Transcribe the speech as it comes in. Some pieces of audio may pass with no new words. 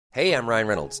Hey, I'm Ryan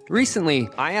Reynolds. Recently,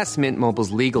 I asked Mint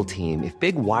Mobile's legal team if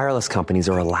big wireless companies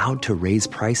are allowed to raise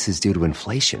prices due to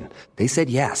inflation. They said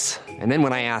yes. And then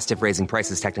when I asked if raising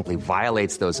prices technically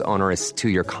violates those onerous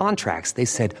two-year contracts, they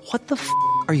said, "What the f***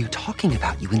 are you talking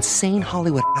about, you insane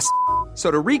Hollywood ass?" So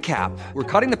to recap, we're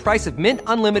cutting the price of Mint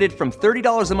Unlimited from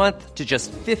 $30 a month to just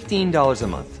 $15 a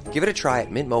month. Give it a try at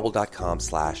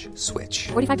mintmobile.com/switch.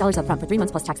 $45 up front for 3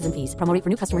 months plus taxes and fees. Promo rate for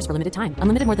new customers for limited time.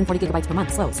 Unlimited more than 40 gigabytes per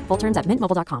month. Slows full terms at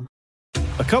mintmobile.com.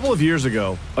 A couple of years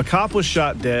ago, a cop was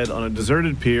shot dead on a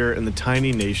deserted pier in the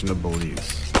tiny nation of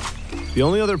Belize. The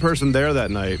only other person there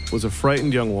that night was a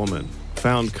frightened young woman,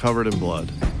 found covered in blood.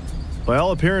 By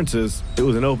all appearances, it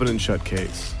was an open and shut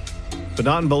case. But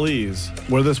not in Belize,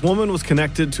 where this woman was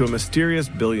connected to a mysterious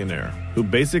billionaire who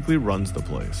basically runs the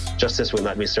place. Justice will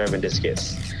not be served in this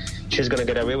case. She's gonna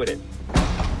get away with it.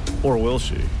 Or will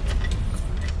she?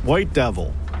 White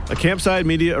Devil, a Campside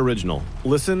Media original.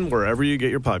 Listen wherever you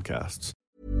get your podcasts.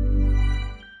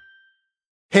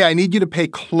 Hey, I need you to pay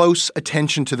close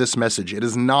attention to this message. It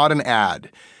is not an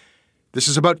ad. This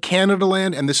is about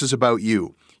Canadaland, and this is about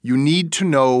you. You need to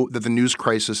know that the news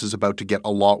crisis is about to get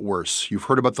a lot worse. You've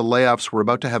heard about the layoffs. We're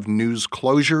about to have news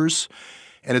closures,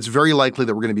 and it's very likely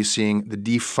that we're going to be seeing the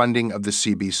defunding of the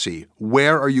CBC.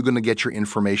 Where are you going to get your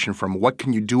information from? What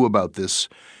can you do about this?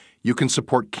 You can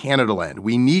support Canadaland.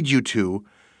 We need you to.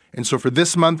 And so for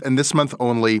this month and this month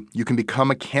only, you can become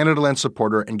a Canadaland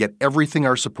supporter and get everything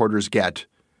our supporters get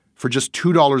for just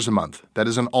 $2 a month. That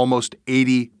is an almost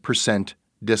 80%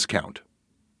 discount.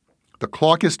 The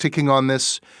clock is ticking on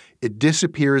this. It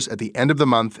disappears at the end of the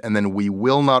month, and then we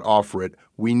will not offer it.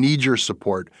 We need your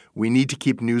support. We need to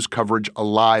keep news coverage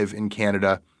alive in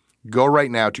Canada. Go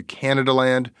right now to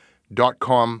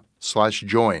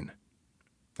canadaland.com/join.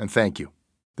 And thank you.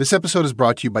 This episode is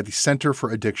brought to you by the Centre for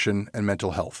Addiction and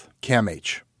Mental Health,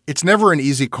 CAMH. It's never an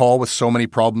easy call with so many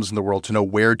problems in the world to know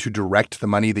where to direct the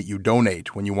money that you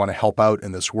donate when you want to help out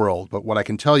in this world. But what I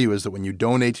can tell you is that when you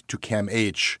donate to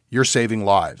CAMH, you're saving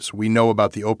lives. We know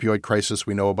about the opioid crisis.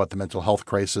 We know about the mental health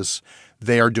crisis.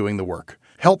 They are doing the work.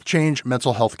 Help change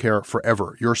mental health care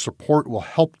forever. Your support will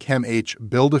help CAMH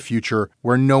build a future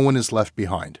where no one is left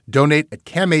behind. Donate at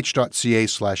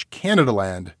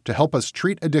camh.ca/Canadaland to help us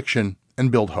treat addiction and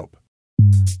build hope.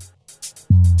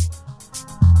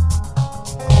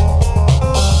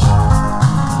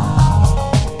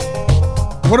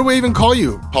 What do we even call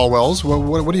you, Paul Wells?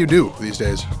 What do you do these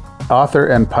days? Author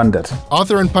and pundit.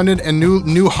 Author and pundit and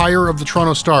new hire of the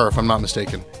Toronto Star, if I'm not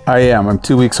mistaken. I am. I'm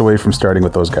 2 weeks away from starting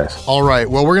with those guys. All right.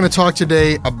 Well, we're going to talk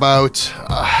today about,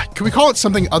 can we call it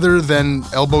something other than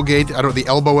Elbowgate? I don't know, the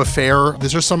Elbow Affair.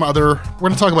 Is there some other, we're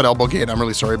going to talk about Elbowgate. I'm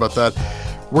really sorry about that.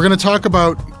 We're going to talk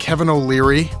about Kevin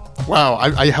O'Leary. Wow,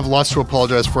 I have lots to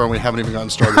apologize for, and we haven't even gotten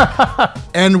started.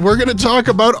 And we're going to talk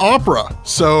about opera.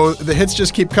 So the hits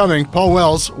just keep coming. Paul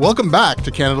Wells, welcome back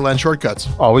to Canadaland Shortcuts.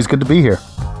 Always good to be here.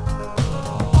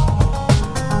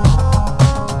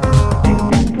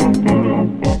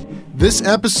 This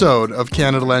episode of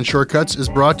Canadaland Shortcuts is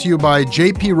brought to you by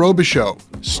J.P. Robichaux,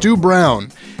 Stu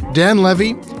Brown, Dan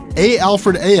Levy, A.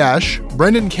 Alfred Ayash,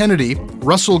 Brendan Kennedy,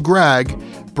 Russell Gregg,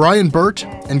 Brian Burt,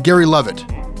 and Gary Lovett.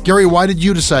 Gary, why did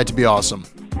you decide to be awesome?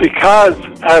 Because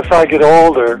as I get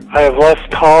older, I have less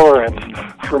tolerance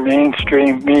for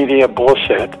mainstream media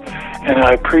bullshit, and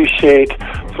I appreciate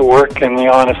the work and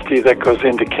the honesty that goes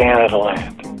into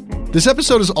Canadaland. This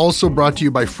episode is also brought to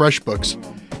you by FreshBooks.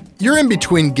 You're in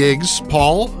between gigs,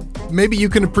 Paul. Maybe you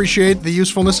can appreciate the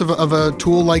usefulness of a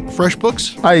tool like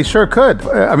FreshBooks? I sure could.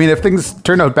 I mean, if things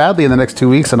turn out badly in the next 2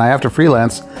 weeks and I have to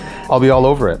freelance, I'll be all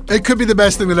over it. It could be the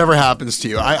best thing that ever happens to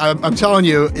you. I'm telling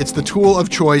you, it's the tool of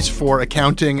choice for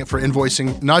accounting, for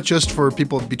invoicing, not just for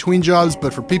people between jobs,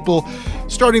 but for people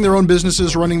starting their own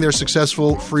businesses, running their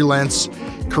successful freelance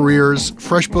careers.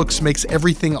 FreshBooks makes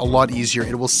everything a lot easier.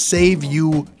 It will save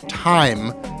you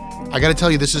time. I got to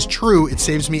tell you, this is true. It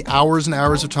saves me hours and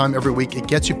hours of time every week. It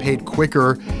gets you paid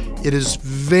quicker. It is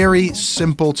very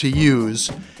simple to use.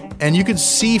 And you can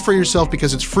see for yourself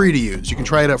because it's free to use. You can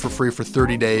try it out for free for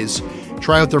 30 days.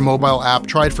 Try out their mobile app.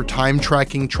 Try it for time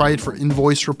tracking. Try it for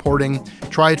invoice reporting.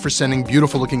 Try it for sending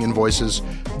beautiful looking invoices.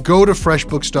 Go to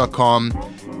freshbooks.com.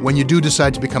 When you do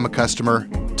decide to become a customer,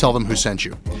 tell them who sent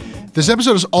you. This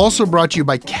episode is also brought to you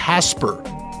by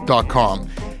Casper.com.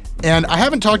 And I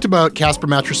haven't talked about Casper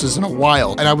mattresses in a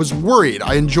while, and I was worried.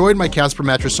 I enjoyed my Casper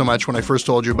mattress so much when I first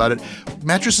told you about it.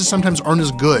 Mattresses sometimes aren't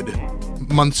as good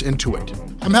months into it.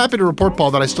 I'm happy to report, Paul,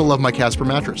 that I still love my Casper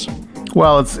mattress.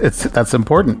 Well, that's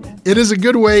important. It is a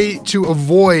good way to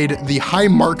avoid the high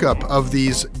markup of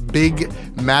these big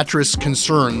mattress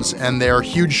concerns and their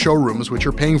huge showrooms, which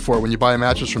you're paying for when you buy a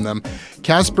mattress from them.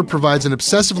 Casper provides an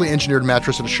obsessively engineered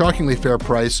mattress at a shockingly fair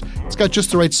price. It's got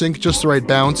just the right sink, just the right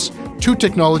bounce. 2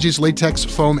 technologies, latex,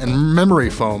 foam, and memory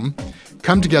foam,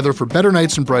 come together for better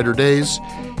nights and brighter days.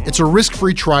 It's a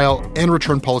risk-free trial and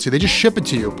return policy. They just ship it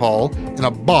to you, Paul, in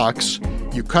a box.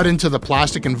 You cut into the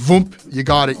plastic and voomp, you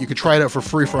got it. You could try it out for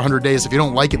free for 100 days. If you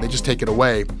don't like it, they just take it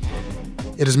away.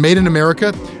 It is made in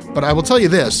America, but I will tell you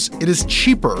this, it is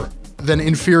cheaper than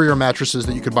inferior mattresses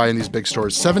that you could buy in these big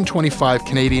stores. $7.25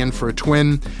 Canadian for a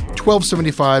twin,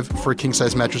 $12.75 for a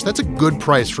king-size mattress. That's a good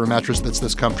price for a mattress that's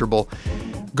this comfortable.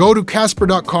 Go to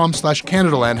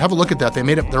Casper.com/Canadaland. Have a look at that. They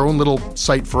made up their own little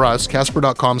site for us,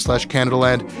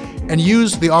 Casper.com/Canadaland, and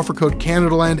use the offer code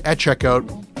Canadaland at checkout.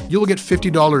 You'll get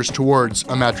 $50 towards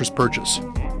a mattress purchase.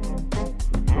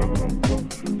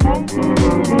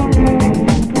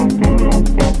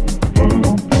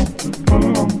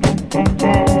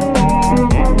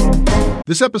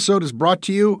 This episode is brought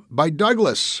to you by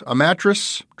Douglas, a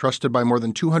mattress trusted by more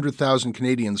than 200,000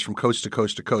 Canadians from coast to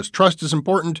coast to coast. Trust is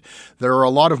important. There are a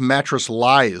lot of mattress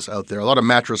lies out there, a lot of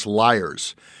mattress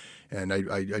liars. And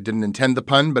I didn't intend the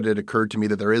pun, but it occurred to me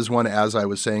that there is one as I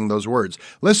was saying those words.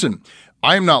 Listen,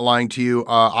 I am not lying to you.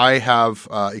 I have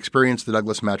experienced the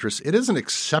Douglas mattress. It is an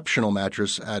exceptional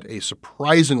mattress at a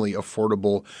surprisingly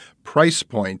affordable price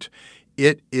point.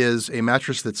 It is a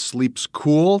mattress that sleeps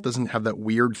cool, doesn't have that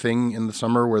weird thing in the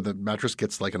summer where the mattress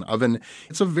gets like an oven.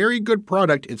 It's a very good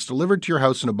product. It's delivered to your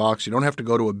house in a box. You don't have to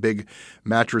go to a big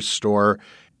mattress store.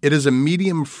 It is a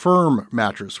medium firm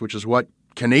mattress, which is what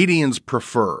Canadians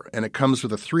prefer, and it comes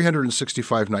with a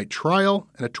 365-night trial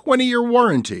and a 20-year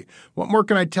warranty. What more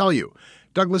can I tell you?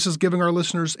 Douglas is giving our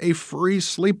listeners a free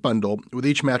sleep bundle with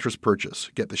each mattress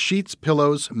purchase. Get the sheets,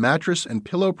 pillows, mattress, and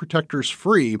pillow protectors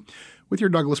free with your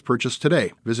Douglas purchase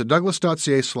today. Visit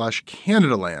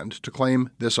douglas.ca/Canadaland to claim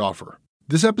this offer.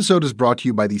 This episode is brought to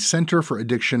you by the Center for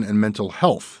Addiction and Mental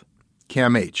Health,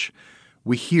 CAMH.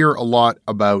 We hear a lot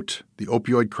about the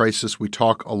opioid crisis. We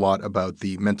talk a lot about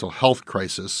the mental health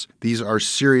crisis. These are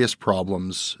serious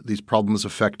problems. These problems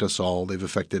affect us all. They've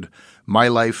affected my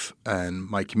life and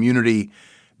my community.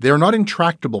 They're not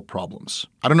intractable problems.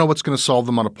 I don't know what's going to solve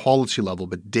them on a policy level,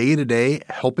 but day to day,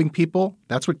 helping people,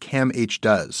 that's what CAMH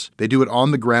does. They do it on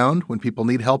the ground when people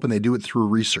need help, and they do it through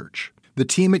research. The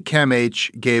team at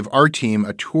CAMH gave our team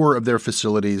a tour of their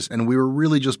facilities, and we were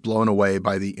really just blown away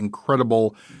by the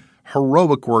incredible,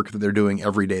 heroic work that they're doing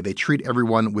every day. They treat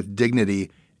everyone with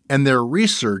dignity, and their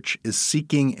research is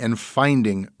seeking and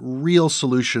finding real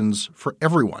solutions for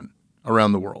everyone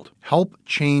around the world. Help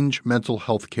change mental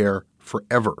health care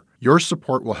forever. Your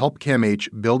support will help CAMH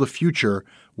build a future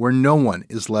where no one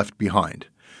is left behind.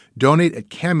 Donate at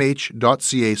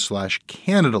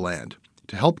camh.ca/Canadaland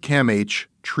to help CAMH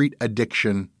treat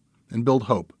addiction and build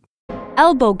hope.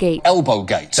 Elbowgate.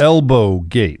 Elbowgate.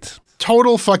 Elbowgate.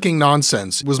 Total fucking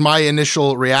nonsense was my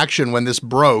initial reaction when this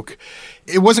broke.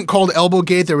 It wasn't called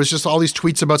Elbowgate. There was just all these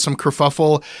tweets about some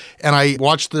kerfuffle, and I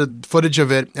watched the footage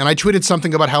of it, and I tweeted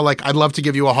something about how, like, I'd love to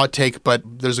give you a hot take, but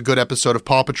there's a good episode of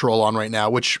Paw Patrol on right now,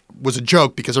 which was a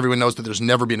joke because everyone knows that there's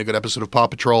never been a good episode of Paw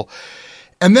Patrol.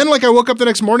 And then, like, I woke up the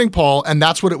next morning, Paul, and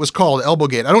that's what it was called,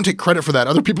 Elbowgate. I don't take credit for that.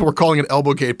 Other people were calling it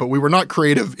Elbowgate, but we were not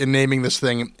creative in naming this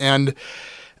thing. And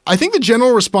I think the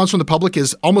general response from the public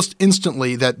is almost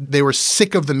instantly that they were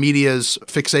sick of the media's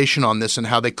fixation on this and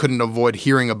how they couldn't avoid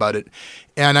hearing about it.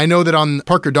 And I know that on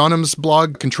Parker Donham's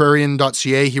blog,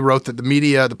 contrarian.ca, he wrote that the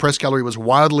media, the press gallery, was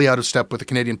wildly out of step with the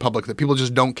Canadian public, that people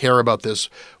just don't care about this.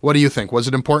 What do you think? Was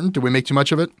it important? Did we make too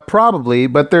much of it? Probably,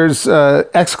 but there's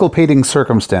exculpating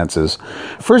circumstances.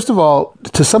 First of all,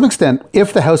 to some extent,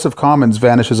 if the House of Commons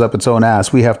vanishes up its own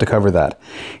ass, we have to cover that.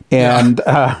 And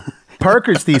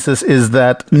Parker's thesis is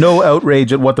that no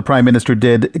outrage at what the Prime Minister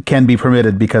did can be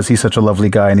permitted because he's such a lovely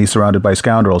guy and he's surrounded by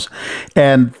scoundrels.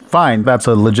 And fine, that's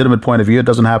a legitimate point of view. It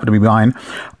doesn't happen to be mine.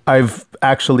 I've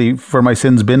actually, for my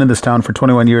sins, been in this town for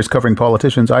 21 years covering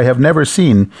politicians. I have never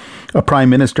seen a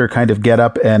Prime Minister kind of get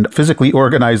up and physically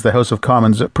organize the House of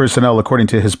Commons personnel according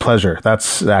to his pleasure.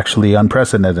 That's actually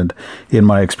unprecedented in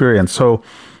my experience. So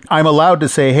I'm allowed to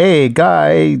say, hey,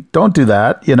 guy, don't do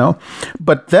that, you know.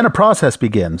 But then a process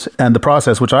begins. And the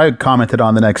process, which I commented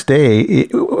on the next day,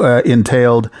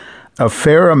 entailed a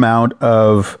fair amount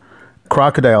of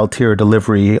crocodile tear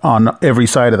delivery on every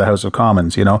side of the House of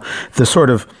Commons, you know. The sort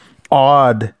of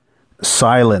odd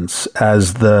silence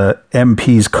as the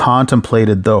MPs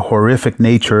contemplated the horrific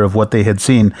nature of what they had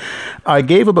seen. I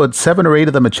gave about 7 or 8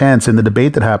 of them a chance in the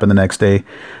debate that happened the next day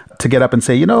to get up and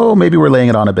say, maybe we're laying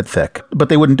it on a bit thick. But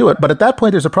they wouldn't do it. But at that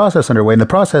point, there's a process underway. And the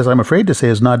process, I'm afraid to say,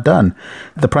 is not done.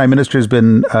 The Prime Minister's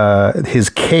been, his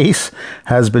case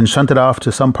has been shunted off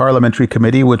to some parliamentary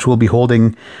committee, which will be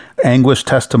holding anguished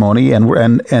testimony. And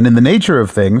in the nature of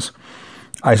things,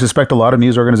 I suspect a lot of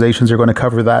news organizations are going to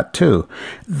cover that too.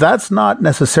 That's not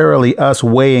necessarily us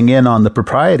weighing in on the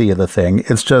propriety of the thing.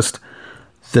 It's just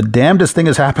the damnedest thing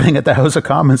is happening at the House of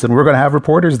Commons, and we're going to have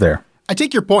reporters there. I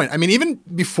take your point. I mean, even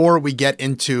before we get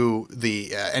into the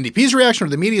NDP's reaction or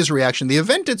the media's reaction, the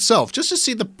event itself, just to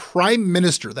see the Prime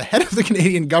Minister, the head of the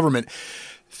Canadian government,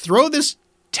 throw this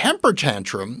temper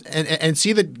tantrum and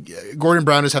see that Gordon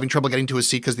Brown is having trouble getting to his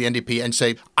seat because the NDP, and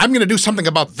say, I'm going to do something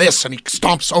about this. And he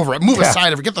stomps over it, move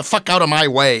aside, get the fuck out of my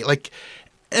way.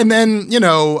 And then,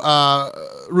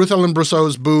 Ruth Ellen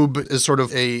Brousseau's boob is sort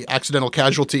of a accidental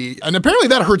casualty. And apparently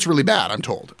that hurts really bad, I'm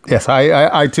told. Yes,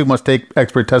 I too must take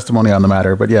expert testimony on the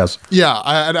matter, but yes. Yeah,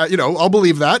 I'll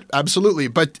believe that, absolutely.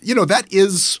 But, that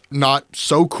is not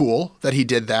so cool that he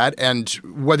did that. And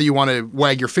whether you want to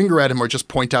wag your finger at him or just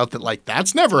point out that,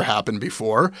 that's never happened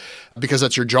before, because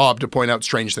that's your job to point out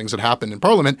strange things that happen in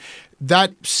Parliament,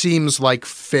 that seems like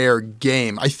fair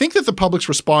game. I think that the public's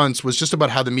response was just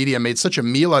about how the media made such a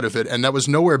meal out of it, and that was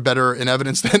nowhere better in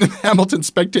evidence than in the Hamilton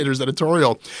Spectator's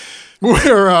editorial,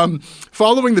 where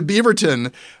following the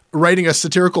Beaverton, writing a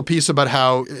satirical piece about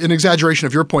how, an exaggeration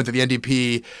of your point that the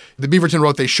NDP, the Beaverton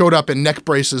wrote they showed up in neck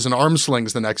braces and arm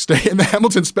slings the next day, and the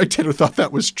Hamilton Spectator thought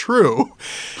that was true.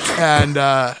 And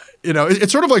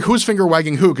it's sort of like who's finger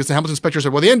wagging who, because the Hamilton Spectator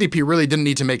said, well, the NDP really didn't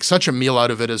need to make such a meal out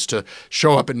of it as to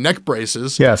show up in neck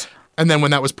braces. Yes. And then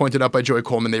when that was pointed out by Joey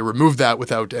Coleman, they removed that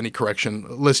without any correction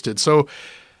listed. So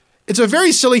it's a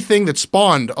very silly thing that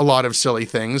spawned a lot of silly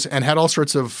things and had all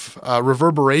sorts of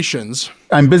reverberations.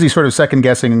 I'm busy sort of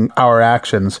second-guessing our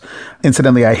actions.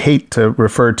 Incidentally, I hate to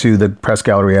refer to the press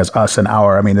gallery as us and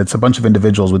our. I mean, it's a bunch of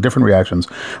individuals with different reactions.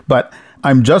 But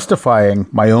I'm justifying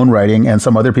my own writing and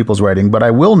some other people's writing, but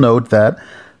I will note that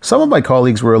some of my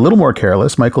colleagues were a little more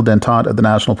careless. Michael Denton at the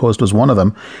National Post was one of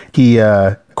them. He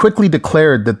quickly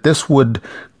declared that this would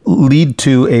lead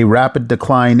to a rapid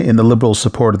decline in the Liberals'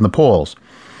 support in the polls.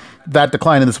 That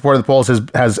decline in the support of the polls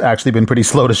has actually been pretty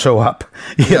slow to show up,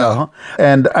 you know.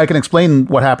 And I can explain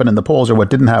what happened in the polls or what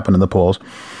didn't happen in the polls.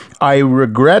 I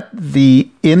regret the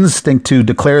instinct to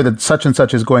declare that such and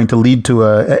such is going to lead to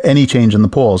any change in the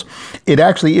polls. It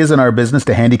actually is in our business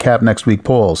to handicap next week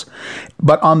polls.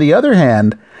 But on the other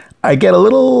hand, I get a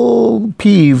little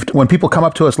peeved when people come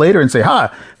up to us later and say,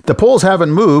 the polls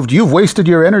haven't moved. You've wasted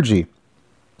your energy.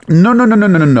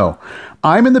 No.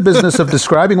 I'm in the business of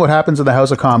describing what happens in the House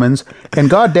of Commons, and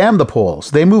goddamn the polls.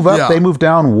 They move up, they move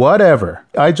down, whatever.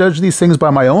 I judge these things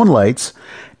by my own lights,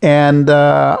 and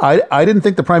I didn't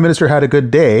think the Prime Minister had a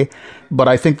good day, but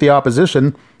I think the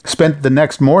opposition spent the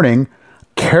next morning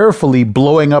carefully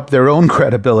blowing up their own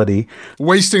credibility.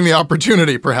 Wasting the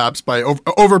opportunity, perhaps, by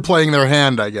overplaying their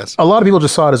hand, I guess. A lot of people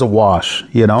just saw it as a wash,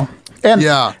 you know? And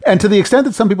to the extent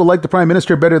that some people like the Prime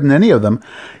Minister better than any of them,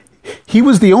 he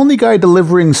was the only guy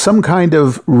delivering some kind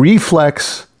of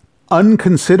reflex,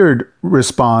 unconsidered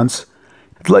response.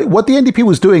 Like what the NDP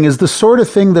was doing is the sort of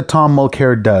thing that Tom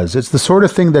Mulcair does. It's the sort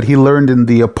of thing that he learned in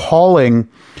the appalling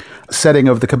setting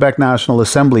of the Quebec National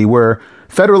Assembly, where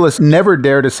Federalists never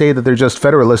dare to say that they're just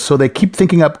Federalists, so they keep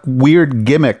thinking up weird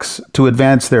gimmicks to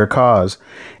advance their cause.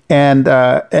 And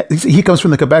he comes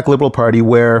from the Quebec Liberal Party,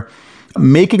 where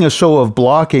making a show of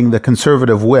blocking the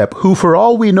Conservative whip, who for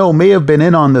all we know may have been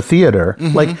in on the theater,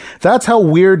 like that's how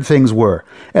weird things were.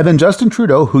 And then Justin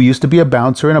Trudeau, who used to be a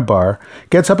bouncer in a bar,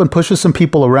 gets up and pushes some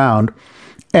people around.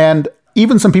 And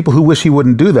even some people who wish he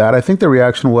wouldn't do that, I think the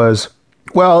reaction was,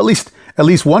 well, at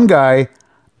least one guy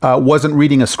wasn't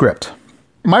reading a script.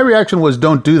 My reaction was,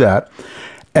 don't do that.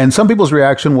 And some people's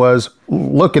reaction was,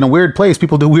 look, in a weird place,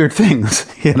 people do weird things,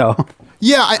 you know?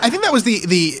 Yeah, I think that was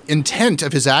the intent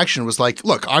of his action, was like,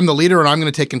 look, I'm the leader and I'm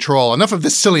going to take control. Enough of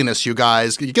this silliness, you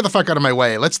guys. You get the fuck out of my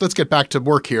way. Let's get back to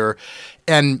work here.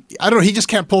 And I don't know, he just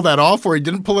can't pull that off, or he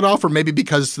didn't pull it off, or maybe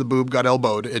because the boob got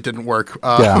elbowed, it didn't work.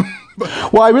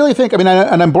 Well, I really think, and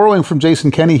I'm borrowing from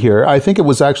Jason Kenney here, I think it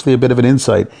was actually a bit of an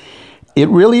insight. It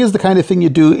really is the kind of thing you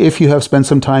do if you have spent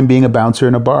some time being a bouncer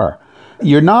in a bar.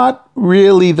 You're not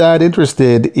really that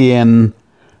interested in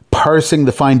parsing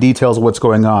the fine details of what's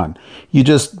going on. You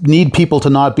just need people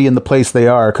to not be in the place they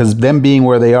are, because them being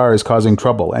where they are is causing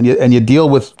trouble. And you deal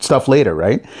with stuff later,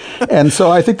 right? And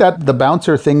so I think that the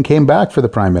bouncer thing came back for the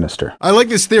Prime Minister. I like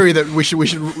this theory that we should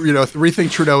rethink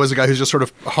Trudeau as a guy who's just sort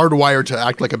of hardwired to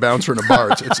act like a bouncer in a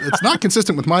bar. It's not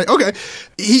consistent with my... Okay.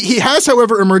 He has,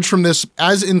 however, emerged from this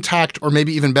as intact or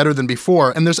maybe even better than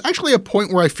before. And there's actually a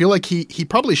point where I feel like he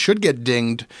probably should get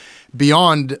dinged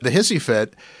beyond the hissy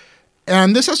fit.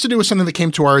 And this has to do with something that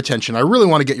came to our attention. I really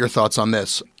want to get your thoughts on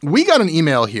this. We got an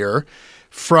email here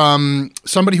from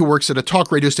somebody who works at a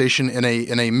talk radio station in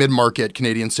a mid-market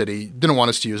Canadian city, didn't want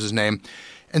us to use his name,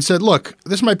 and said, look,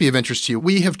 this might be of interest to you.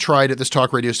 We have tried at this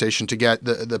talk radio station to get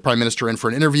the Prime Minister in for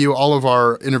an interview. All of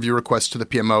our interview requests to the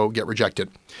PMO get rejected.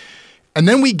 And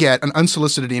then we get an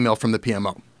unsolicited email from the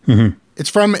PMO. Mm-hmm. It's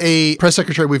from a press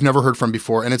secretary we've never heard from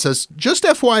before, and it says, just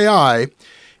FYI,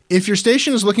 if your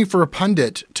station is looking for a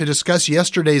pundit to discuss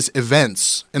yesterday's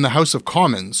events in the House of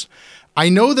Commons, I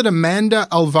know that Amanda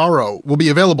Alvaro will be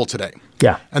available today.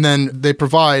 Yeah. And then they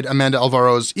provide Amanda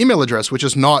Alvaro's email address, which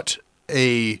is not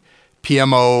a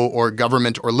PMO or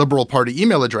government or Liberal Party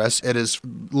email address. It is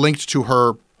linked to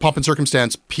her pomp and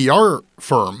circumstance PR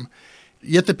firm.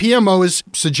 Yet the PMO is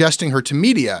suggesting her to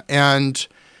media. And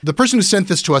the person who sent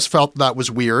this to us felt that was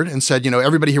weird and said,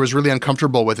 everybody here was really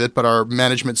uncomfortable with it, but our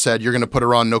management said, you're going to put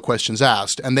her on, no questions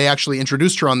asked. And they actually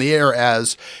introduced her on the air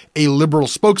as a Liberal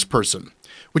spokesperson,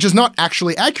 which is not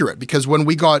actually accurate, because when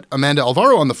we got Amanda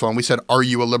Alvaro on the phone, we said, are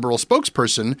you a Liberal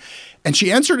spokesperson? And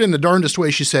she answered in the darndest way.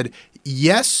 She said,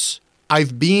 yes,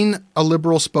 I've been a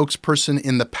Liberal spokesperson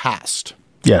in the past.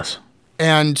 Yes.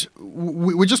 And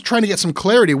we're just trying to get some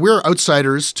clarity. We're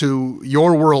outsiders to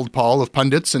your world, Paul, of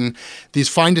pundits, and these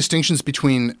fine distinctions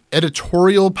between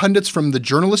editorial pundits from the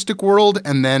journalistic world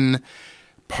and then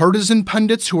partisan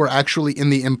pundits who are actually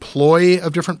in the employ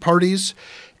of different parties.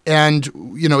 And,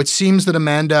 it seems that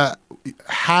Amanda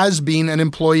has been an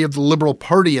employee of the Liberal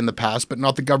Party in the past, but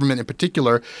not the government in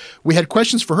particular. We had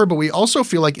questions for her, but we also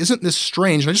feel like, isn't this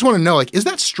strange? And I just want to know, is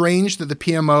that strange that the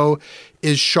PMO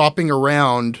is shopping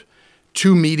around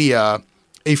to media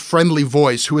a friendly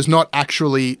voice who is not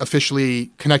actually officially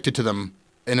connected to them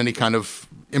in any kind of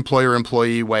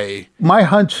employer-employee way? My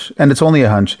hunch, and it's only a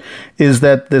hunch, is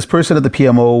that this person at the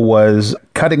PMO was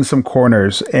cutting some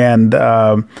corners and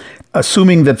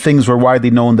assuming that things were widely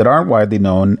known that aren't widely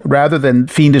known, rather than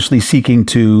fiendishly seeking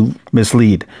to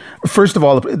mislead. First of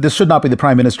all, this should not be the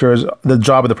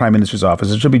job of the Prime Minister's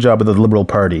office. It should be the job of the Liberal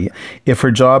Party. If her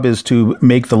job is to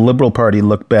make the Liberal Party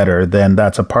look better, then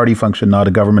that's a party function, not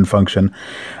a government function.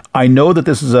 I know that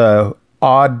this is a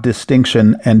odd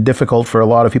distinction and difficult for a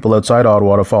lot of people outside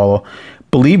Ottawa to follow.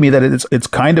 Believe me that it's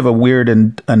kind of a weird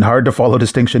and hard to follow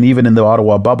distinction even in the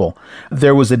Ottawa bubble.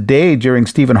 There was a day during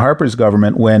Stephen Harper's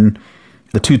government when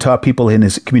the two top people in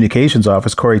his communications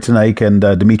office, Corey Tenaik and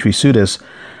Dimitri Soudis,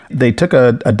 they took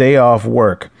a day off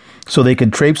work so they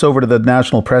could traipse over to the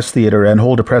National Press Theatre and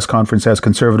hold a press conference as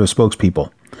Conservative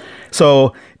spokespeople.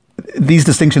 So these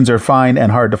distinctions are fine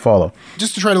and hard to follow.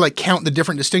 Just to try to count the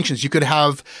different distinctions, you could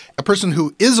have a person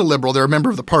who is a Liberal, they're a member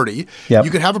of the party. Yep.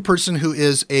 You could have a person who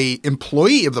is an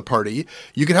employee of the party.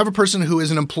 You could have a person who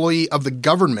is an employee of the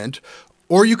government.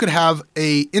 Or you could have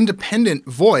a independent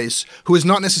voice who is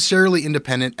not necessarily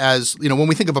independent as, when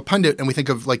we think of a pundit and we think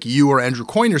of you or Andrew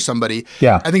Coyne or somebody,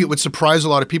 I think it would surprise a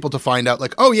lot of people to find out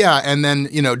oh yeah, and then,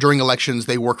 during elections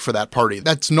they work for that party.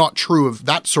 That's not true of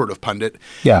that sort of pundit.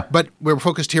 Yeah. But we're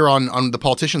focused here on the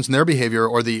politicians and their behavior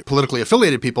or the politically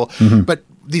affiliated people. Mm-hmm. But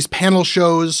these panel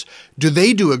shows, do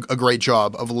they do a great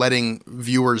job of letting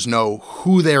viewers know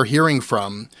who they're hearing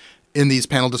from in these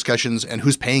panel discussions and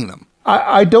who's paying them?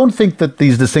 I don't think that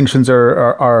these distinctions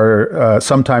are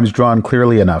sometimes drawn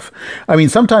clearly enough. I mean,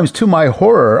 sometimes to my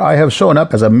horror, I have shown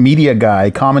up as a media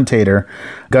guy, commentator,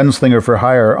 gunslinger for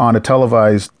hire on a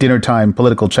televised dinner-time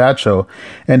political chat show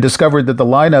and discovered that the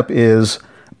lineup is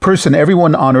person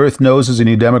everyone on earth knows is a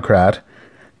New Democrat,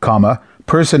 comma,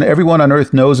 person everyone on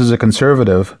earth knows is a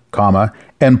Conservative, comma,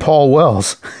 and Paul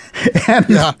Wells. And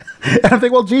I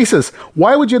think, well, Jesus,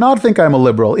 why would you not think I'm a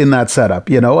Liberal in that setup,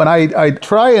 And I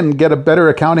try and get a better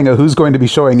accounting of who's going to be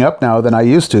showing up now than I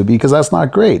used to, because that's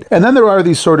not great. And then there are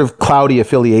these sort of cloudy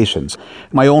affiliations.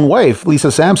 My own wife,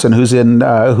 Lisa Sampson,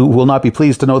 who will not be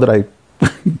pleased to know that I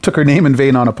took her name in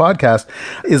vain on a podcast,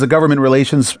 is a government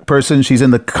relations person. She's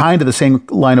in the same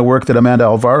line of work that Amanda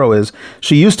Alvaro is.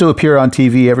 She used to appear on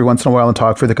TV every once in a while and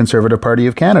talk for the Conservative Party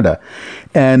of Canada.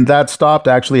 And that stopped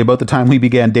actually about the time we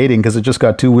began dating because it just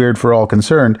got too weird for all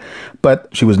concerned. But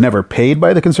she was never paid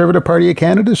by the Conservative Party of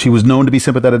Canada. She was known to be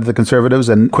sympathetic to the Conservatives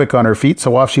and quick on her feet.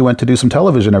 So off she went to do some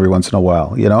television every once in a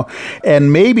while,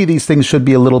 And maybe these things should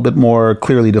be a little bit more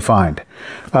clearly defined.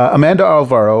 Amanda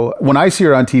Alvaro, when I see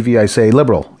her on TV, I say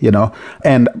liberal,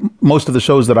 and most of the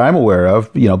shows that I'm aware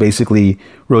of, basically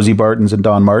Rosie Barton's and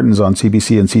Don Martin's on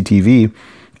CBC and CTV,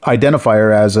 identify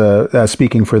her as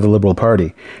speaking for the Liberal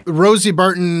Party. Rosie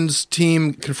Barton's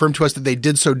team confirmed to us that they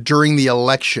did so during the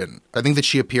election. I think that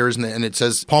she appears, and it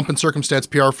says Pomp and Circumstance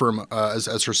PR firm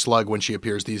as her slug when she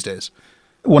appears these days.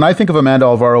 When I think of Amanda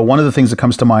Alvaro, one of the things that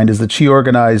comes to mind is that she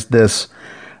organized this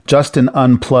Justin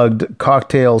Unplugged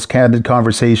cocktails, candid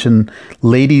conversation,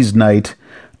 ladies' night.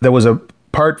 There was a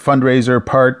part fundraiser,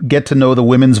 part get to know the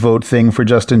women's vote thing for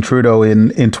Justin Trudeau in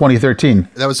 2013.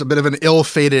 That was a bit of an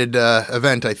ill-fated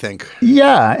event, I think.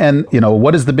 Yeah. And,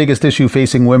 what is the biggest issue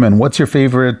facing women? What's your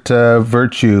favorite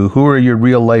virtue? Who are your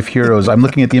real life heroes? I'm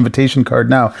looking at the invitation card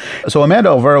now. So Amanda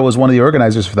Alvaro was one of the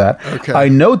organizers for that. Okay. I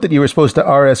note that you were supposed to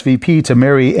RSVP to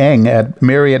Mary Eng at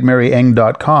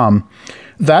mary@maryeng.com.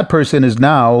 That person is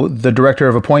now the director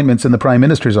of appointments in the Prime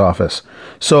Minister's office.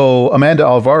 So Amanda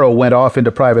Alvaro went off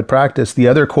into private practice. The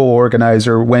other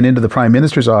co-organizer went into the Prime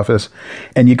Minister's office.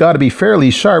 And you got to be fairly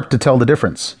sharp to tell the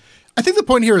difference. I think the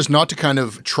point here is not to kind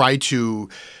of try to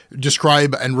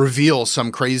describe and reveal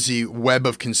some crazy web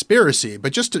of conspiracy,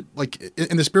 but just to,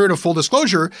 in the spirit of full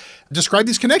disclosure, describe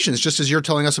these connections, just as you're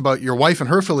telling us about your wife and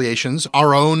her affiliations.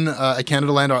 Our own at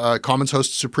Canada Land Commons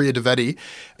host, Supriya Dwivedi,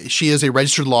 she is a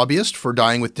registered lobbyist for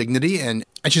Dying with Dignity, and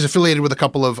she's affiliated with a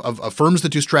couple of firms that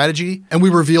do strategy, and we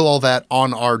reveal all that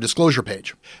on our disclosure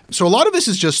page. So a lot of this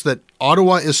is just that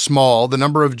Ottawa is small. The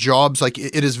number of jobs,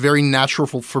 it is very natural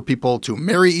for people to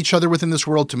marry each other within this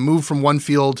world, to move from one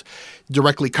field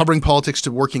directly covering politics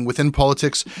to working within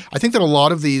politics. I think that a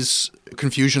lot of these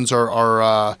confusions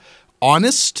are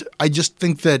honest. I just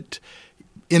think that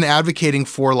in advocating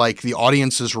for the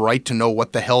audience's right to know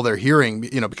what the hell they're hearing,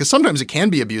 because sometimes it can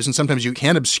be abused and sometimes you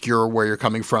can obscure where you're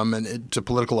coming from and to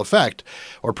political effect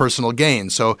or personal gain.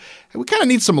 So we kind of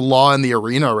need some law in the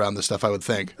arena around this stuff, I would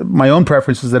think. My own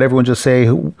preference is that everyone just say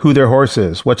who their horse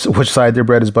is, which side their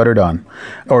bread is buttered on,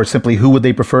 or simply who would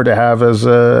they prefer to have as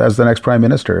the next prime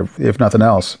minister, if nothing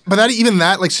else. But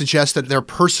that suggests that their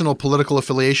personal political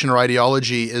affiliation or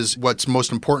ideology is what's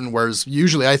most important, whereas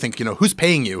usually I think, who's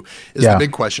paying you is the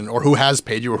big question, or who has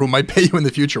paid you or who might pay you in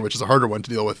the future, which is a harder one to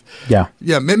deal with. Yeah.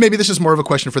 Maybe this is more of a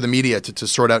question for the media to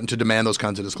sort out and to demand those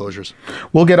kinds of disclosures.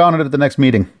 We'll get on it at the next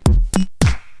meeting.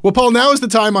 Well, Paul, now is the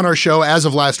time on our show, as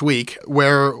of last week,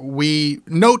 where we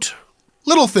note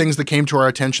little things that came to our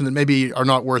attention that maybe are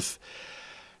not worth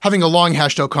having a long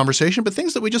hashed out conversation, but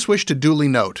things that we just wish to duly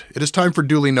note. It is time for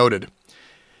Duly Noted.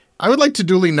 I would like to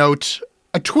duly note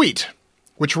a tweet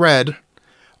which read,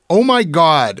 "Oh my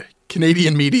God,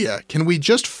 Canadian media, can we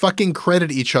just fucking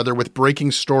credit each other with breaking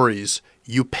stories,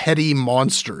 you petty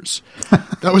monsters?"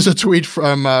 That was a tweet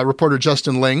from reporter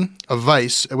Justin Ling of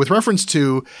Vice with reference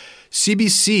to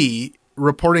CBC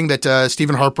reporting that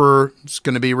Stephen Harper is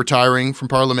going to be retiring from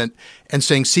Parliament and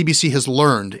saying CBC has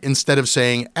learned instead of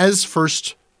saying as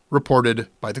first reported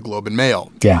by the Globe and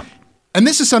Mail. Yeah. And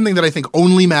this is something that I think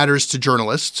only matters to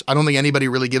journalists. I don't think anybody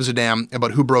really gives a damn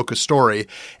about who broke a story.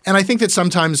 And I think that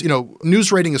sometimes,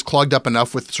 news rating is clogged up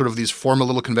enough with sort of these formal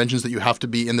little conventions that you have to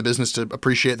be in the business to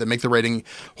appreciate that make the rating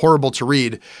horrible to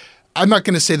read. I'm not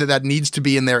going to say that needs to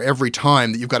be in there every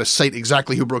time, that you've got to cite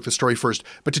exactly who broke the story first,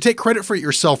 but to take credit for it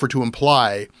yourself or to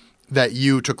imply that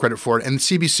you took credit for it. And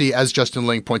CBC, as Justin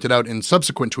Ling pointed out in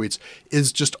subsequent tweets,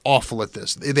 is just awful at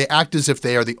this. They act as if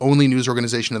they are the only news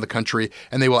organization in the country,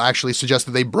 and they will actually suggest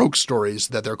that they broke stories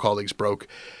that their colleagues broke.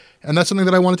 And that's something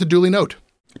that I wanted to duly note.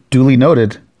 Duly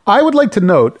noted. I would like to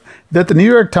note that the New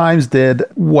York Times did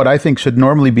what I think should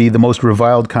normally be the most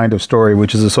reviled kind of story,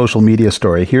 which is a social media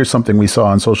story. Here's something we saw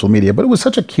on social media, but it was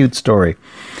such a cute story.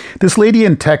 This lady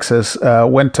in Texas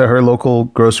went to her local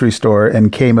grocery store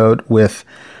and came out with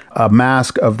a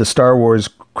mask of the Star Wars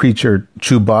creature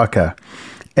Chewbacca.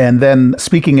 And then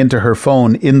speaking into her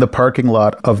phone in the parking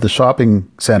lot of the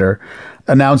shopping center,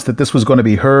 announced that this was going to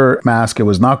be her mask. It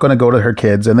was not going to go to her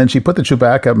kids. And then she put the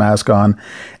Chewbacca mask on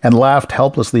and laughed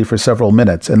helplessly for several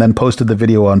minutes and then posted the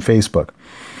video on Facebook.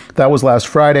 That was last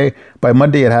Friday. By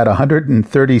Monday, it had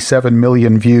 137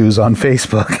 million views on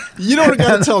Facebook. You don't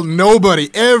got to tell nobody.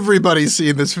 Everybody's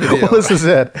seen this video. Well, this is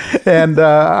it. And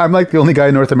I'm like the only guy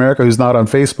in North America who's not on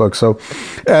Facebook.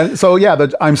 So yeah,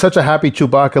 I'm such a happy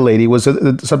Chewbacca lady was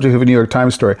the subject of a New York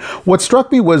Times story. What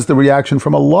struck me was the reaction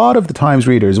from a lot of the Times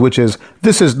readers, which is,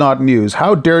 this is not news.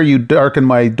 How dare you darken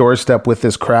my doorstep with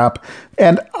this crap?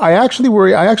 And I actually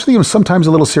worry, I actually am sometimes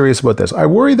a little serious about this. I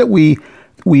worry that we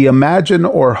imagine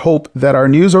or hope that our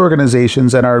news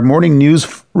organizations and our morning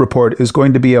news report is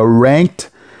going to be a ranked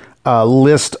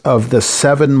list of the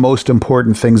 7 most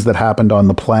important things that happened on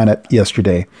the planet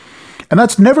yesterday. And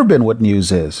that's never been what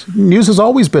news is. News has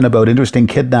always been about interesting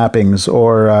kidnappings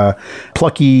or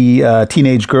plucky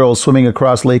teenage girls swimming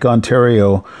across Lake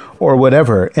Ontario or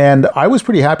whatever. And I was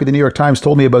pretty happy the New York Times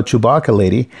told me about Chewbacca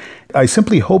Lady. I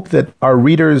simply hope that our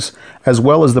readers, as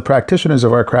well as the practitioners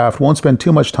of our craft, won't spend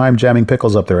too much time jamming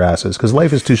pickles up their asses, because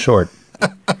life is too short.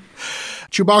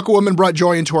 Chewbacca Woman brought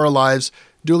joy into our lives.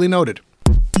 Duly noted.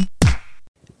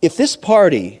 If this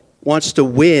party wants to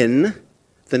win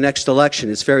the next election,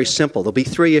 it's very simple. There'll be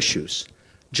 3 issues: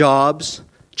 jobs,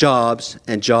 jobs,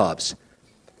 and jobs.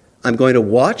 I'm going to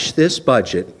watch this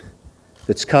budget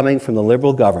that's coming from the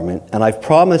Liberal government, and I've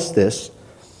promised this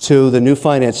to the new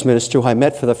finance minister, who I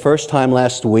met for the first time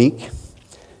last week.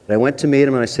 And I went to meet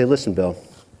him and I say, listen, Bill,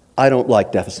 I don't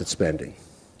like deficit spending.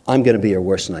 I'm going to be your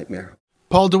worst nightmare.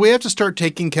 Paul, do we have to start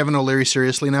taking Kevin O'Leary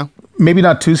seriously now? Maybe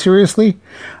not too seriously,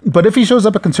 but if he shows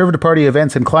up at Conservative Party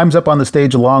events and climbs up on the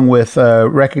stage along with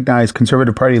recognized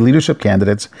Conservative Party leadership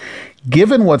candidates,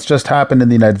 given what's just happened in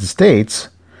the United States,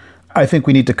 I think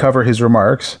we need to cover his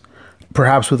remarks,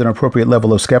 perhaps with an appropriate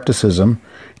level of skepticism.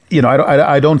 You know,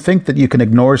 I don't think that you can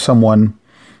ignore someone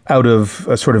out of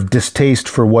a sort of distaste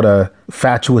for what a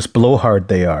fatuous blowhard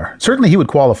they are. Certainly he would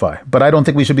qualify, but I don't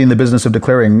think we should be in the business of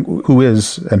declaring who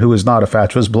is and who is not a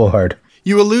fatuous blowhard.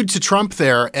 You allude to Trump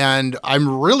there, and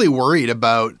I'm really worried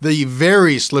about the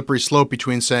very slippery slope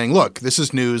between saying, look, this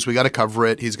is news, we got to cover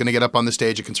it. He's going to get up on the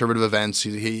stage at conservative events.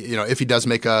 He, you know, if he does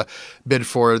make a bid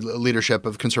for leadership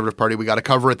of Conservative Party, we got to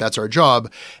cover it. That's our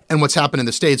job. And what's happened in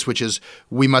the States, which is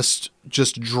we must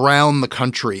just drown the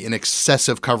country in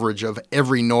excessive coverage of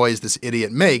every noise this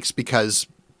idiot makes because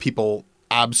people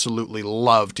absolutely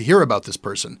love to hear about this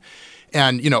person.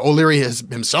 And, you know, O'Leary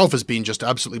himself has been just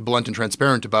absolutely blunt and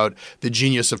transparent about the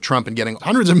genius of Trump and getting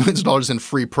hundreds of millions of dollars in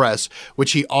free press,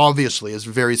 which he obviously is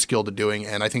very skilled at doing.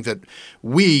 And I think that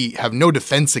we have no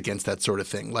defense against that sort of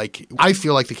thing. Like, I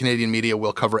feel like the Canadian media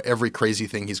will cover every crazy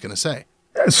thing he's going to say.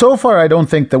 So far, I don't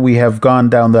think that we have gone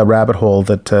down the rabbit hole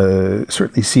that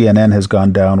certainly CNN has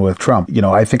gone down with Trump. You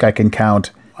know, I think I can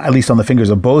count, at least on the fingers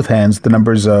of both hands, the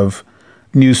numbers of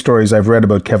news stories I've read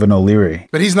about Kevin O'Leary.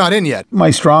 But he's not in yet.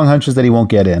 My strong hunch is that he won't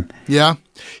get in. Yeah.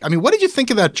 I mean, what did you think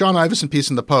of that John Ivison piece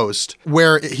in the Post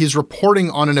where he's reporting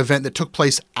on an event that took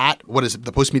place at, what is it,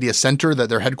 the Post Media Center,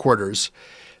 their headquarters?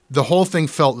 The whole thing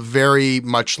felt very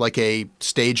much like a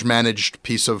stage-managed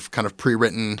piece of kind of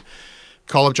pre-written,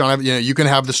 call up John Ivison, you know, you can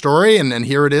have the story, and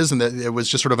here it is. And it was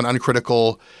just sort of an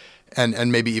uncritical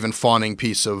and maybe even fawning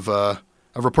piece of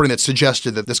reporting that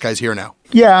suggested that this guy's here now.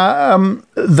 Yeah,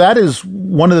 that is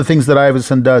one of the things that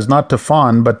Ivison does, not to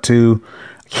fawn, but to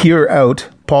hear out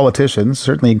politicians,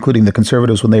 certainly including the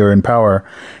Conservatives when they were in power,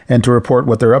 and to report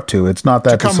what they're up to. It's not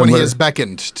that to come when he is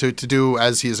beckoned to do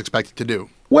as he is expected to do.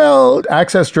 Well,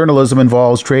 access journalism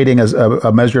involves trading as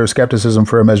a measure of skepticism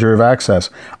for a measure of access.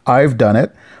 I've done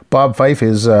it. Bob Fife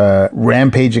is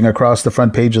rampaging across the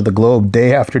front page of the Globe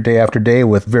day after day after day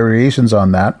with variations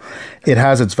on that. It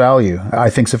has its value. I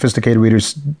think sophisticated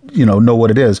readers, know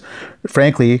what it is.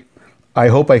 Frankly, I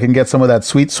hope I can get some of that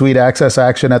sweet, sweet access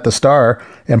action at the Star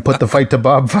and put the fight to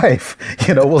Bob Fife.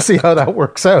 We'll see how that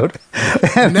works out.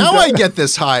 And now I get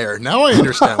this higher. Now I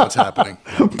understand what's happening.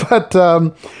 But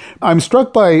I'm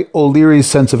struck by O'Leary's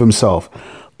sense of himself.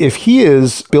 If he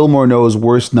is Bill Morneau's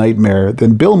worst nightmare,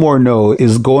 then Bill Morneau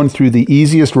is going through the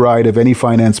easiest ride of any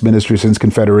finance minister since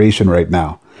Confederation right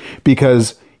now,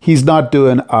 because he's not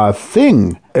doing a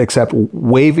thing except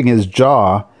waving his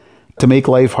jaw to make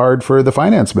life hard for the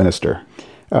finance minister.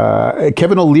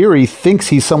 Kevin O'Leary thinks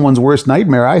he's someone's worst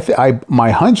nightmare. My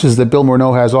hunch is that Bill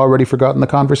Morneau has already forgotten the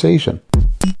conversation.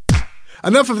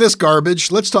 Enough of this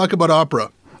garbage. Let's talk about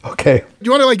opera. Okay. Do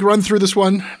you want to run through this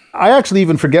one? I actually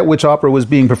even forget which opera was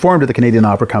being performed at the Canadian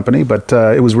Opera Company, but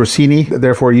it was Rossini,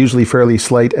 therefore usually fairly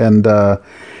slight and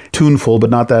tuneful, but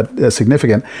not that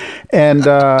significant. And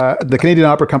the Canadian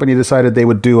Opera Company decided they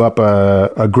would do up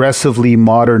a aggressively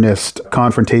modernist,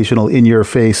 confrontational,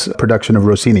 in-your-face production of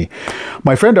Rossini.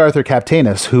 My friend Arthur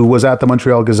Kaptanis, who was at the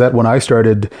Montreal Gazette when I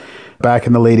started back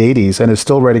in the late 80s and is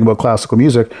still writing about classical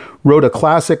music, wrote a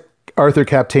classic Arthur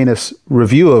Kaptanis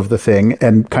review of the thing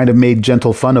and kind of made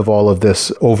gentle fun of all of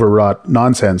this overwrought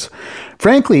nonsense.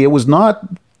 Frankly, it was not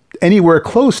anywhere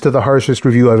close to the harshest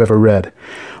review I've ever read.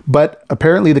 But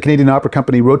apparently the Canadian Opera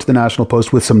Company wrote to the National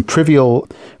Post with some trivial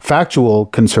factual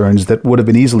concerns that would have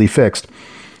been easily fixed.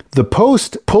 The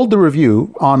Post pulled the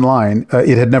review online.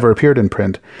 It had never appeared in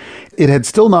print. It had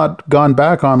still not gone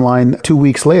back online 2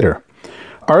 weeks later.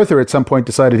 Arthur at some point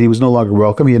decided he was no longer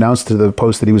welcome. He announced to the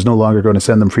Post that he was no longer going to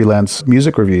send them freelance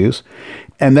music reviews.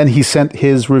 And then he sent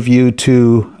his review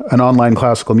to an online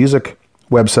classical music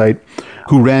website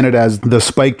who ran it as the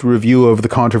spiked review of the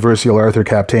controversial Arthur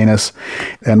Kaptanis,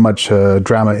 and much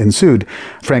drama ensued.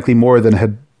 Frankly, more than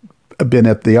had been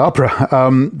at the opera.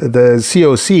 The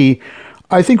COC,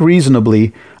 I think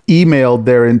reasonably, emailed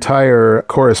their entire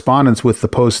correspondence with the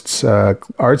Post's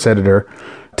arts editor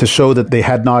to show that they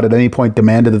had not at any point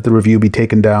demanded that the review be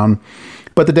taken down.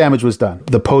 But the damage was done.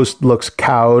 The Post looks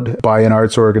cowed by an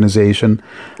arts organization.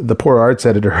 The poor arts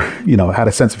editor, had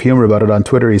a sense of humor about it on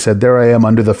Twitter. He said, "There I am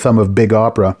under the thumb of big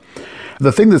opera."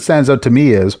 The thing that stands out to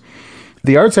me is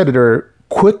the arts editor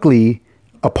quickly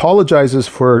apologizes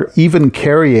for even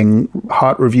carrying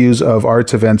hot reviews of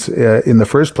arts events in the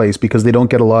first place because they don't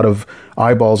get a lot of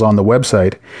eyeballs on the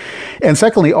website. And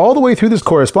secondly, all the way through this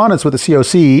correspondence with the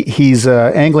COC, he's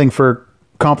angling for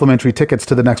complimentary tickets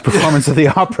to the next performance of the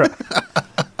opera.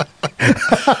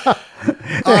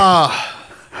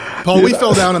 Paul, we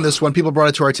fell down on this one. People brought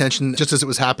it to our attention just as it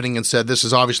was happening and said, this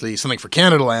is obviously something for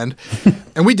Canadaland.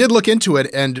 And we did look into it,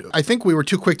 and I think we were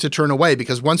too quick to turn away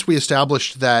because once we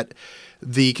established that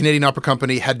the Canadian Opera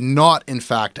Company had not, in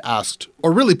fact, asked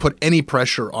or really put any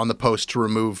pressure on the Post to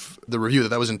remove the review,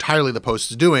 that was entirely the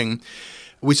Post's doing,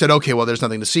 we said, okay, well, there's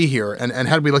nothing to see here. And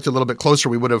had we looked a little bit closer,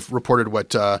 we would have reported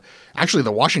what actually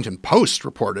the Washington Post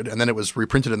reported, and then it was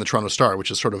reprinted in the Toronto Star,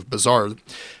 which is sort of bizarre.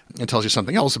 It tells you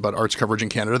something else about arts coverage in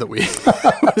Canada that we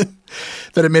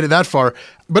that it made it that far.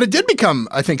 But it did become,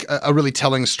 I think, a really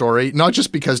telling story, not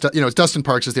just because, Dustin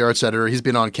Parks is the arts editor. He's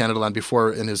been on Canadaland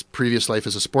before in his previous life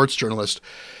as a sports journalist.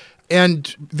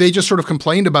 And they just sort of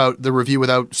complained about the review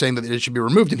without saying that it should be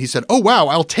removed. And he said, oh, wow,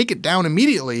 I'll take it down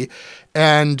immediately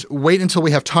and wait until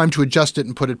we have time to adjust it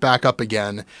and put it back up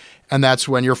again. And that's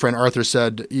when your friend Arthur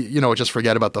said, just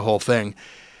forget about the whole thing.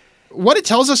 What it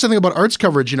tells us something about arts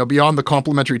coverage, beyond the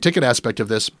complimentary ticket aspect of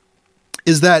this,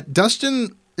 is that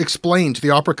Dustin explained to the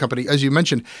opera company, as you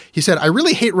mentioned, he said, I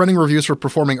really hate running reviews for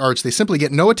performing arts. They simply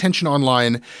get no attention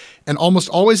online and almost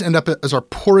always end up as our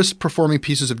poorest performing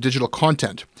pieces of digital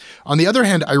content. On the other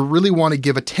hand, I really want to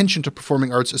give attention to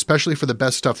performing arts, especially for the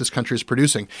best stuff this country is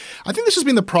producing. I think this has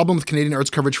been the problem with Canadian arts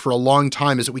coverage for a long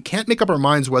time, is that we can't make up our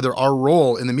minds whether our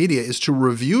role in the media is to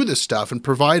review this stuff and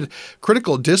provide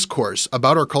critical discourse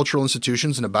about our cultural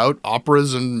institutions and about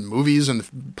operas and movies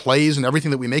and plays and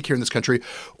everything that we make here in this country,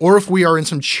 or if we are in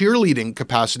some cheerleading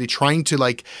capacity trying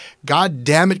to God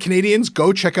damn it, Canadians,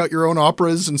 go check out your own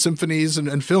operas and symphonies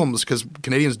and films, because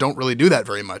Canadians don't really do that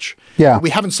very much. Yeah. We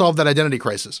haven't solved that identity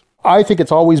crisis. I think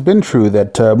it's always been true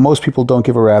that most people don't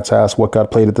give a rat's ass what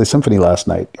got played at the symphony last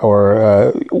night,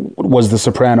 or was the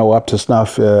soprano up to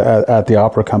snuff at the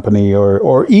opera company,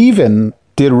 or even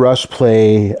did Rush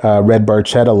play Red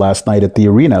Barchetta last night at the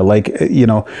arena?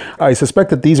 I suspect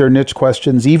that these are niche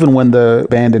questions, even when the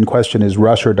band in question is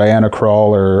Rush or Diana Krall,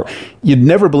 or you'd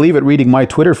never believe it reading my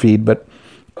Twitter feed, but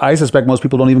I suspect most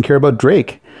people don't even care about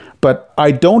Drake. But I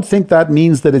don't think that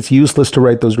means that it's useless to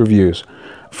write those reviews.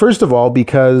 First of all,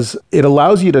 because it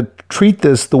allows you to treat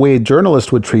this the way a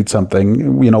journalist would treat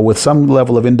something, with some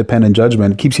level of independent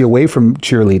judgment. It keeps you away from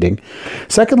cheerleading.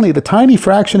 Secondly, the tiny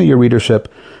fraction of your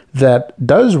readership that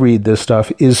does read this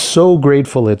stuff is so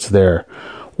grateful it's there.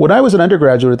 When I was an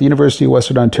undergraduate at the University of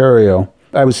Western Ontario,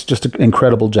 I was just an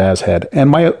incredible jazz head.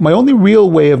 And my only real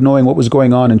way of knowing what was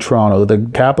going on in Toronto, the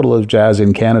capital of jazz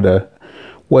in Canada,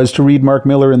 was to read Mark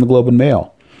Miller in the Globe and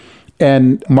Mail.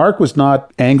 And Mark was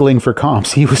not angling for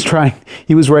comps. He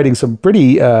was writing some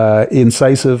pretty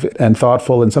incisive and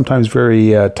thoughtful and sometimes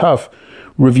very tough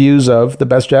reviews of the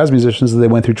best jazz musicians as they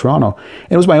went through Toronto.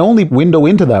 And it was my only window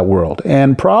into that world.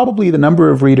 And probably the number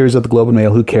of readers of the Globe and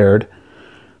Mail who cared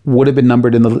would have been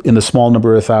numbered in the small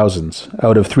number of thousands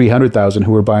out of 300,000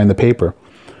 who were buying the paper.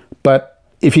 But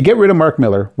if you get rid of Mark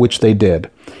Miller, which they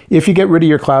did, if you get rid of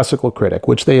your classical critic,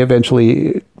 which they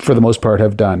eventually, for the most part,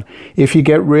 have done, if you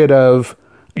get rid of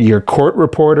your court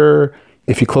reporter,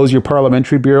 if you close your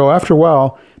parliamentary bureau, after a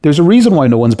while, there's a reason why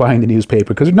no one's buying the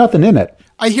newspaper, because there's nothing in it.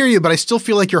 I hear you, but I still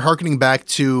feel like you're hearkening back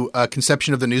to a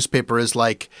conception of the newspaper as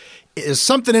like, is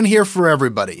something in here for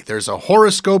everybody. There's a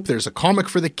horoscope, there's a comic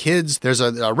for the kids, there's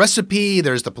a recipe,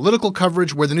 there's the political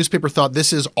coverage, where the newspaper thought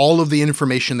this is all of the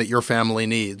information that your family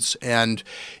needs. And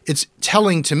it's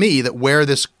telling to me that where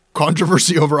this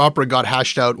controversy over opera got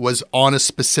hashed out was on a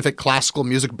specific classical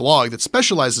music blog that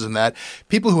specializes in that.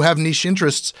 People who have niche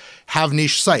interests have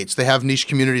niche sites, they have niche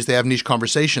communities, they have niche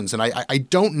conversations. And I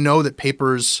don't know that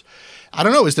papers... I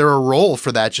don't know, is there a role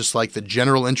for that, just like the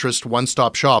general interest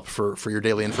one-stop shop for your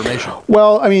daily information?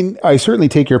 Well, I mean, I certainly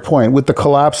take your point. With the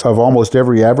collapse of almost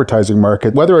every advertising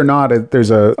market, whether or not there's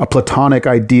a platonic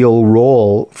ideal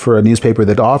role for a newspaper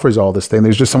that offers all this thing,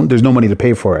 there's no money to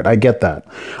pay for it. I get that.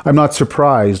 I'm not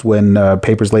surprised when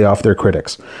papers lay off their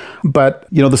critics. But,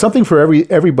 there's something for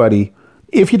everybody.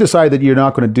 If you decide that you're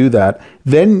not going to do that,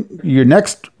 then your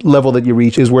next level that you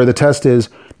reach is where the test is,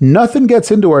 nothing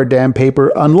gets into our damn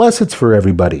paper unless it's for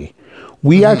everybody.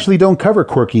 We actually don't cover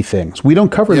quirky things. We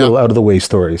don't cover little out-of-the-way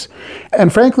stories.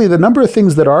 And frankly, the number of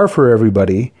things that are for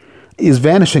everybody is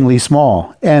vanishingly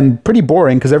small and pretty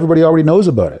boring because everybody already knows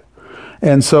about it.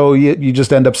 And so you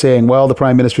just end up saying, well, the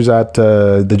Prime Minister's at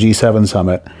the G7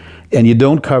 summit, and you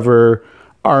don't cover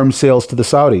arms sales to the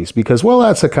Saudis because, well,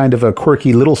 that's a kind of a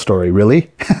quirky little story,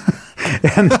 really.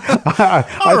 And I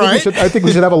think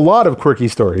we should have a lot of quirky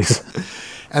stories.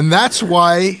 And that's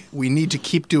why we need to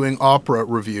keep doing opera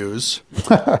reviews.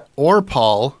 Or,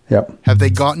 Paul, have they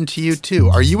gotten to you too?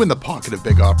 Are you in the pocket of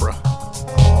big opera?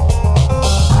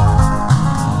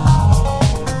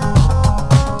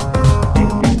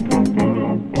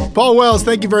 Paul Wells,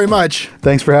 thank you very much.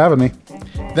 Thanks for having me.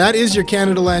 That is your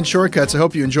Canadaland Shortcuts. I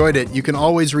hope you enjoyed it. You can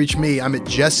always reach me. I'm at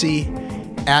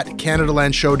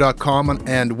jesse@CanadaLandShow.com,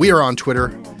 and we are on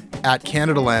Twitter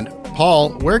 @CanadaLand.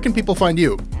 Paul, where can people find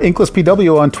you? Inkless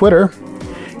PW on Twitter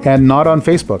and not on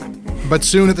Facebook. But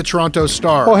soon at the Toronto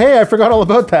Star. Oh, hey, I forgot all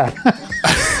about that.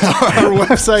 Our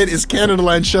website is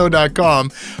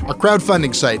CanadaLandShow.com. Our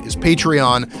crowdfunding site is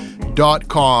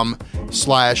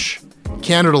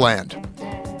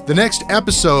patreon.com/CanadaLand. The next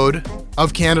episode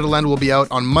of Canadaland will be out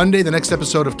on Monday. The next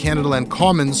episode of Canadaland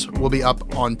Commons will be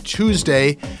up on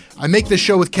Tuesday. I make this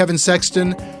show with Kevin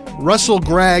Sexton. Russell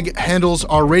Gregg handles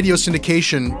our radio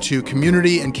syndication to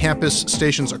community and campus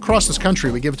stations across this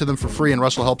country. We give it to them for free, and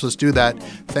Russell helps us do that.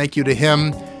 Thank you to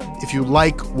him. If you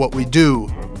like what we do,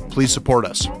 please support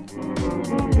us.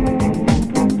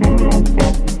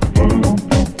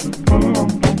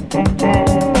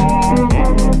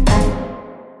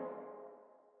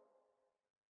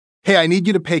 Hey, I need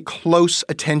you to pay close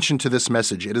attention to this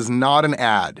message. It is not an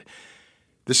ad.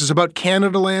 This is about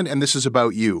Canadaland, and this is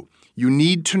about you. You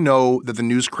need to know that the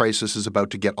news crisis is about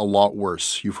to get a lot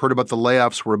worse. You've heard about the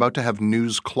layoffs. We're about to have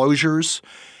news closures,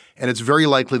 and it's very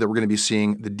likely that we're going to be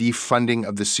seeing the defunding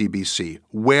of the CBC.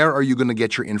 Where are you going to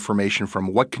get your information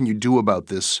from? What can you do about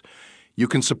this? You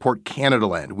can support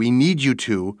Canadaland. We need you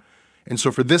to. And so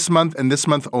for this month and this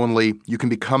month only, you can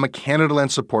become a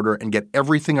Canadaland supporter and get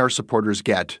everything our supporters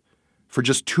get for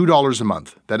just $2 a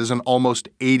month. That is an almost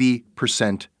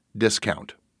 80%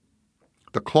 discount.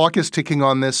 The clock is ticking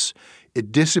on this.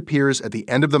 It disappears at the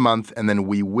end of the month, and then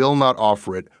we will not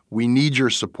offer it. We need your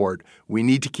support. We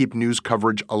need to keep news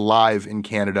coverage alive in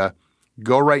Canada.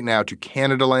 Go right now to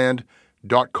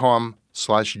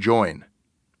CanadaLand.com/join.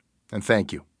 And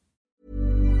thank you.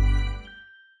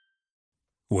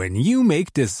 When you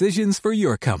make decisions for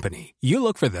your company, you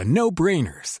look for the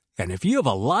no-brainers. And if you have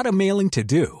a lot of mailing to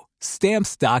do,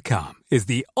 Stamps.com is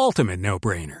the ultimate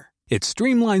no-brainer. It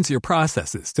streamlines your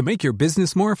processes to make your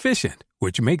business more efficient,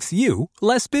 which makes you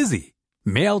less busy.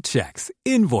 Mail checks,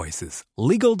 invoices,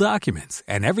 legal documents,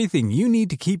 and everything you need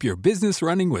to keep your business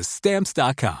running with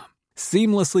Stamps.com.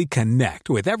 Seamlessly connect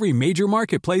with every major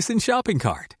marketplace and shopping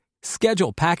cart.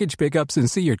 Schedule package pickups and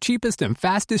see your cheapest and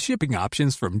fastest shipping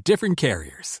options from different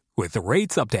carriers, with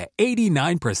rates up to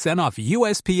 89% off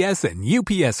USPS and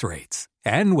UPS rates.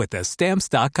 And with the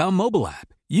Stamps.com mobile app,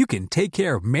 you can take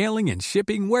care of mailing and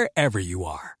shipping wherever you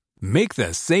are. Make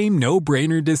the same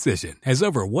no-brainer decision as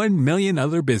over 1 million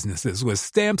other businesses with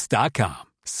Stamps.com.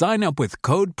 Sign up with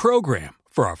code PROGRAM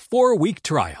for a 4-week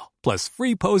trial, plus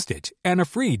free postage and a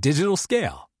free digital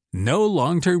scale. No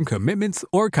long-term commitments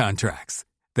or contracts.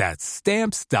 That's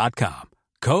Stamps.com.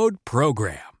 Code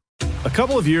PROGRAM. A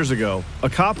couple of years ago, a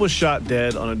cop was shot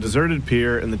dead on a deserted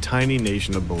pier in the tiny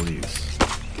nation of Belize.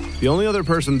 The only other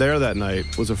person there that night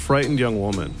was a frightened young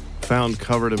woman, found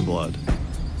covered in blood.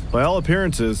 By all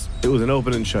appearances, it was an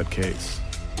open and shut case.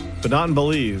 But not in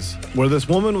Belize, where this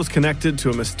woman was connected to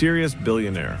a mysterious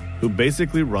billionaire who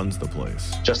basically runs the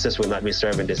place. Justice will not be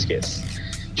served in this case.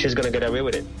 She's going to get away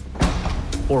with it.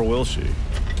 Or will she?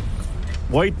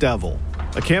 White Devil,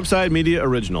 a Campside Media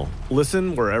original.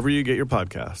 Listen wherever you get your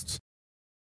podcasts.